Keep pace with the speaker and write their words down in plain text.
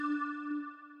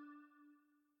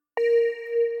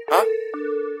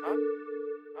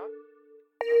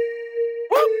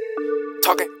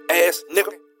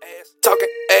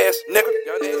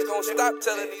niggas gon' stop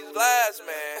telling these lies,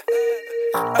 man.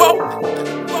 Whoa,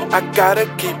 I gotta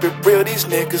keep it real, these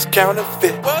niggas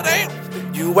counterfeit. Well, they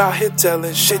You out here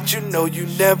telling shit you know you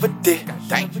never did.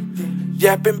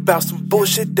 Yapping about some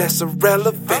bullshit that's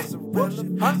irrelevant.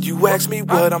 You ask me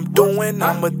what I'm doing,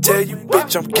 I'ma tell you,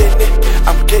 bitch, I'm getting it,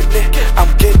 I'm getting it,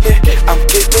 I'm getting it, I'm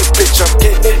getting it, bitch, I'm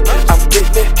getting it, I'm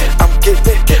getting it, I'm getting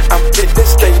it, I'm getting it.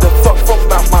 Stay the fuck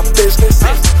from out my business.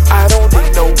 I don't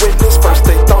need no witness. First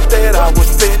they thought that I was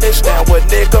finished, now a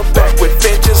nigga back with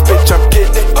vengeance, bitch, I'm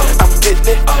getting it, I'm getting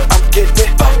it, I'm getting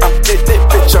it, I'm getting it,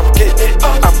 bitch, I'm getting it,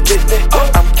 I'm getting it,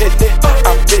 I'm getting it,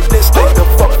 I'm getting it. Stay the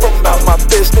fuck from out my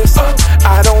business.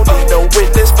 I don't need no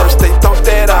witness. First they thought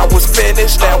that I was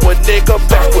finished, now a nigga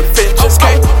back with vengeance.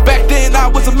 Okay, back then I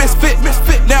was a misfit.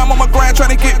 Now I'm on my grind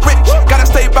trying to get rich. Gotta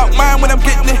stay about mine when I'm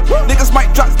getting it. Niggas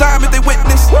might drop dime if they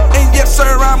witness. And yes sir,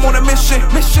 I'm on a mission.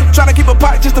 Trying to keep a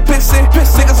pot just to piss in.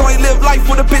 Niggas only live life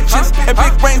with the bitches. And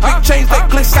big brains, big chains, they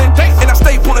glisten. And I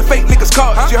stay pulling fake niggas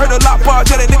cards. You heard a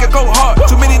LocBarz, yeah, that nigga go hard.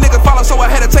 Too many niggas follow, so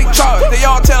I had to take charge. They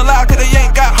all tell lie cause they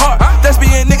ain't got heart. That's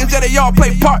being niggas, yeah, they all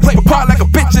play part. Play a part like a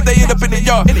bitch if they end up in the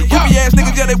yard. Goofy ass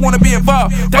niggas, yeah, they wanna be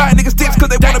involved. Buying niggas dicks cause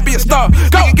they wanna be a star.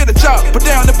 They can get a job, put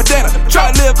down the bandana.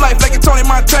 Try to live life like it's Tony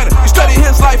Montana. You study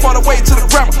his life all the way to the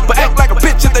grammar, but act like a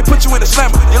bitch if they put you in a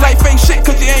slammer. Your life ain't shit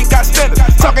cause you ain't got standards.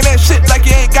 Talking that shit like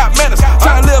you ain't got manners.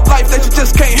 Trying to live life that you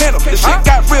just can't handle. The shit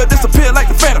got real, disappear like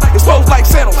the phantom. Exposed like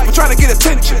sandals, we're trying to get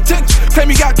attention.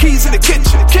 Claim you got keys in the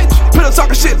kitchen. Put up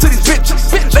talking shit to these bitches.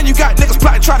 Then you got niggas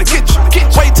plotting trying to get you.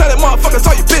 Why you telling motherfuckers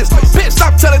all your business?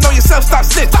 Stop telling on yourself, stop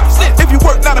snitch. If you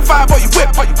work 9 to 5 or you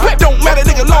whip, don't matter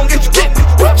nigga long as you get it.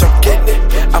 Bitch, I'm getting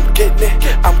it, I'm getting it,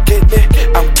 I'm getting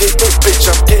it, I'm getting it, bitch,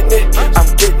 I'm getting it, I'm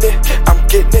getting it, I'm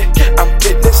getting it, I'm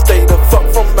getting it. Stay the fuck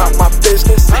from out my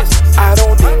business. I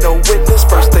don't need no witness.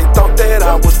 First they thought that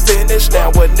I was finished, now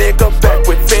a nigga back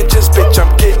with vengeance. Bitch, I'm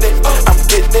getting it, I'm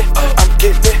getting it, I'm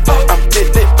getting it, I'm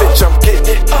getting it, bitch, I'm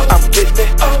getting it, I'm getting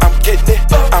it, I'm getting it,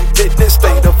 I'm getting it.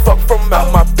 Stay the fuck from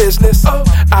out my business.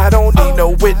 I don't need no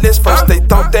witness. First they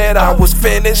thought that I was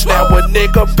finished, now a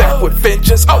nigga back with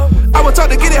vengeance. I was taught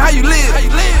to get it how you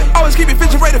live. Always keep your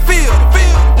refrigerator filled.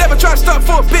 Never try to stunt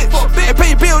for a bitch. And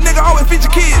pay your bill, nigga, always feed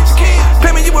your kids.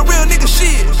 Claiming you a real nigga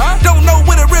shit. Don't know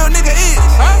what a real nigga is.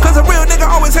 Cause a real nigga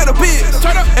always had a biz.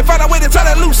 And find a way to tie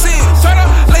that loose ends.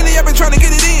 Lately I've been trying to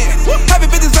get it in. Having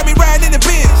bitches let me ride in the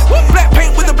Benz. Black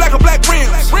paint with the black or black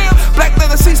rims. Black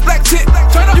leather seats, black tint.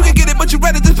 You can get it, but you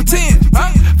rather just pretend.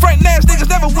 Front ass niggas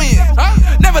never win.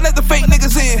 Never let the fake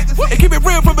niggas in. And keep it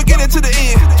real from beginning to the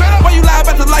end. Why you lie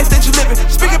about the life that you living?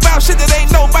 Speak about shit that ain't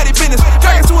nobody business.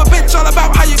 Talking to a bitch all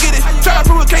about how you get it. Try to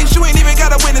prove a case you ain't even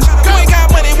got a witness. You ain't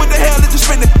got money, what the hell is you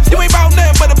spending? You ain't about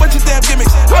nothing but a bunch of damn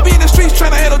gimmicks. I be in the streets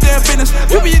trying to handle damn business.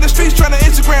 You be in the streets trying to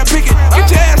Instagram pick it. Get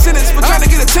your ass in this for trying to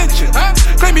get attention.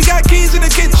 Claim you got keys in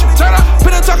the kitchen.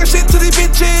 Put up talking shit to these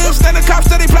bitches. Stand the cops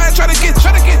steady flying trying to get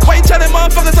you. Why you telling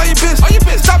motherfuckers all your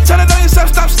business? Stop telling on yourself,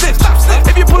 stop snitch.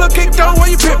 If you pull a kick though, or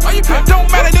you pimp. Don't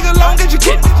matter nigga long as you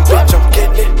get it. Bitch, I'm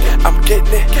getting it, I'm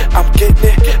getting it, I'm getting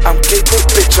it, I'm getting it,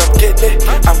 bitch, I'm getting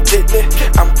it, I'm getting it,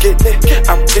 I'm getting it,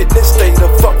 I'm getting it. Stay the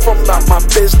fuck from out my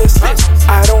business.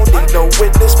 I don't need no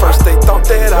witness. First they thought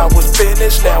that I was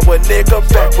finished, now a nigga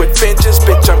back with vengeance.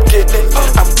 Bitch, I'm getting it,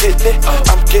 I'm getting it,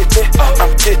 I'm getting it,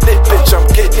 I'm getting it, bitch, I'm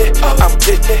getting it, I'm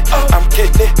getting it, I'm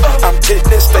getting it, I'm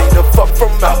getting it. Stay the fuck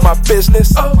from out my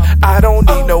business. I don't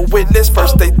need no witness.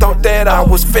 First they thought that I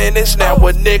was finished, now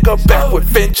a nigga back with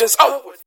vengeance.